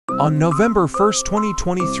On November 1st,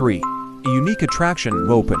 2023, a unique attraction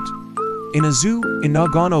opened in a zoo in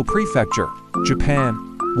Nagano Prefecture,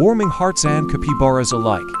 Japan, warming hearts and capybaras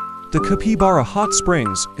alike. The Capybara Hot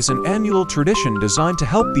Springs is an annual tradition designed to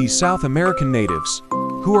help these South American natives,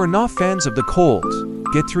 who are not fans of the cold,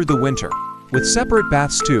 get through the winter. With separate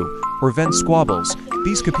baths to prevent squabbles,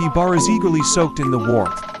 these capybaras eagerly soaked in the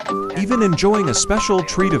warmth, even enjoying a special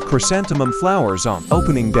treat of chrysanthemum flowers on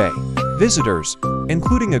opening day. Visitors,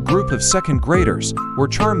 including a group of second graders, were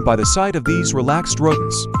charmed by the sight of these relaxed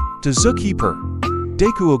rodents. The zookeeper,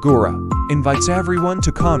 Deku Ogura, invites everyone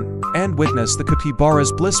to come and witness the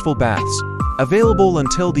capybara's blissful baths, available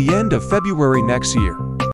until the end of February next year.